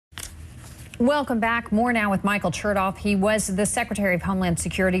Welcome back. More now with Michael Chertoff. He was the Secretary of Homeland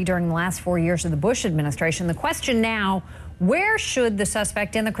Security during the last 4 years of the Bush administration. The question now, where should the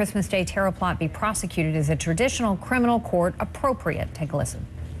suspect in the Christmas Day terror plot be prosecuted? Is a traditional criminal court appropriate? Take a listen.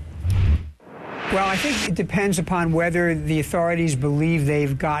 Well, I think it depends upon whether the authorities believe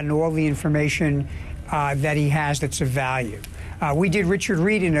they've gotten all the information that he has that's of value. We did Richard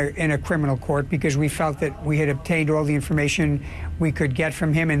Reed in a criminal court because we felt that we had obtained all the information we could get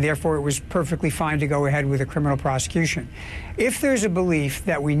from him, and therefore it was perfectly fine to go ahead with a criminal prosecution. If there's a belief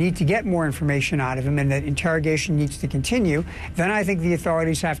that we need to get more information out of him and that interrogation needs to continue, then I think the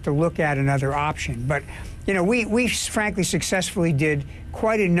authorities have to look at another option. But, you know, we frankly successfully did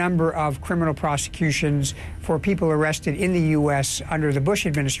quite a number of criminal prosecutions for people arrested in the U.S. under the Bush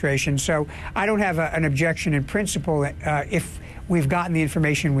administration, so I don't have an objection in principle if we've gotten the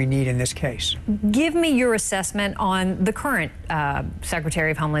information we need in this case. Give me your assessment on the current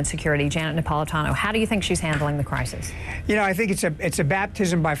Secretary of Homeland Security, Janet Napolitano. How do you think she's handling the crisis? You know, I think it's a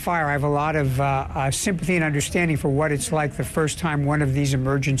baptism by fire. I have a lot of sympathy and understanding for what it's like the first time one of these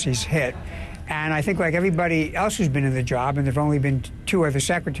emergencies hit. And I think, like everybody else who's been in the job, and there have only been two other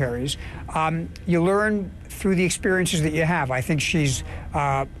secretaries, you learn through the experiences that you have. I think she's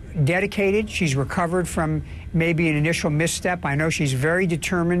dedicated. She's recovered from maybe an initial misstep. I know she's very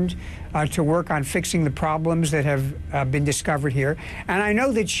determined to work on fixing the problems that have been discovered here. And I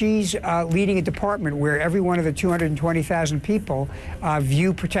know that she's leading a department where every one of the 220,000 people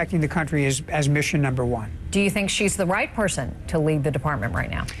view protecting the country as mission number one. Do you think she's the right person to lead the department right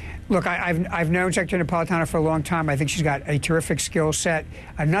now? Look, I've known Secretary Napolitano for a long time. I think she's got a terrific skill set.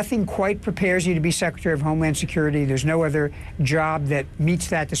 Nothing quite prepares you to be Secretary of Homeland Security. There's no other job that meets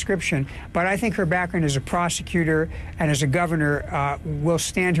that description. But I think her background as a prosecutor and as a governor will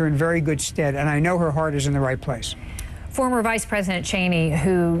stand her in very good stead. And I know her heart is in the right place. Former Vice President Cheney,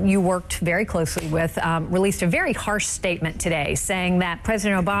 who you worked very closely with, released a very harsh statement today saying that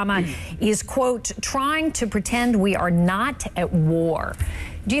President Obama is, quote, trying to pretend we are not at war.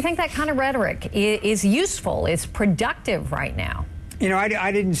 Do you think that kind of rhetoric is useful, is productive right now? You know,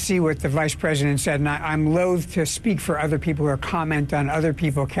 I didn't see what the vice president said, and I'm loath to speak for other people or comment on other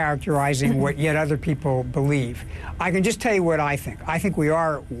people characterizing what yet other people believe. I can just tell you what I think. I think we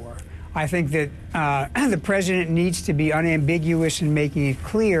are at war. I think that the president needs to be unambiguous in making it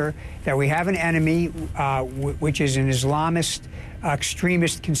clear that we have an enemy, which is an Islamist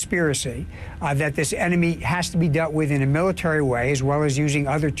extremist conspiracy, that this enemy has to be dealt with in a military way as well as using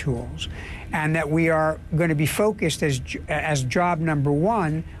other tools, and that we are going to be focused as job number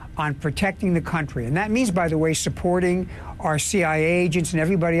one on protecting the country. And that means, by the way, supporting our CIA agents and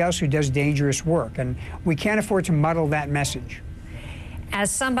everybody else who does dangerous work. And we can't afford to muddle that message. As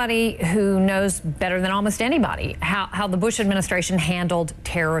somebody who knows better than almost anybody how the Bush administration handled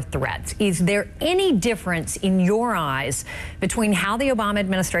terror threats, is there any difference in your eyes between how the Obama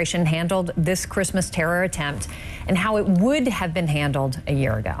administration handled this Christmas terror attempt and how it would have been handled a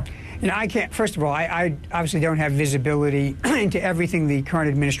year ago? You know, I can't. First of all, I obviously don't have visibility into everything the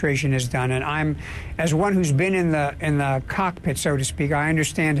current administration has done, and I'm, as one who's been in the cockpit, so to speak, I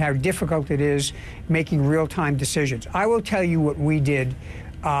understand how difficult it is making real-time decisions. I will tell you what we did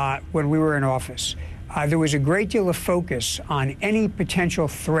when we were in office. There was a great deal of focus on any potential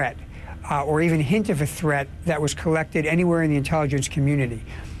threat or even hint of a threat that was collected anywhere in the intelligence community.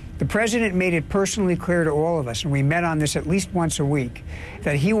 The president made it personally clear to all of us, and we met on this at least once a week,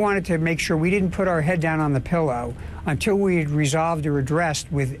 that he wanted to make sure we didn't put our head down on the pillow until we had resolved or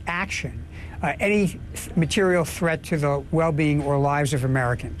addressed with action any material threat to the well-being or lives of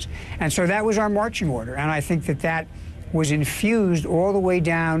Americans. And so that was our marching order, and I think that was infused all the way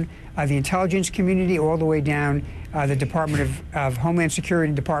down the intelligence community, all the way down the Department of Homeland Security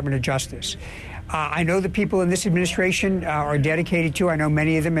and Department of Justice. I know the people in this administration are dedicated to. I know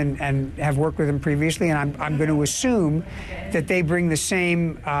many of them and have worked with them previously, and I'm going to assume that they bring the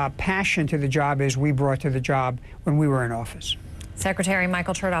same passion to the job as we brought to the job when we were in office. Secretary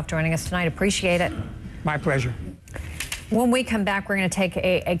Michael Chertoff joining us tonight. Appreciate it. My pleasure. When we come back, we're going to take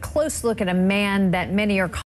a close look at a man that many are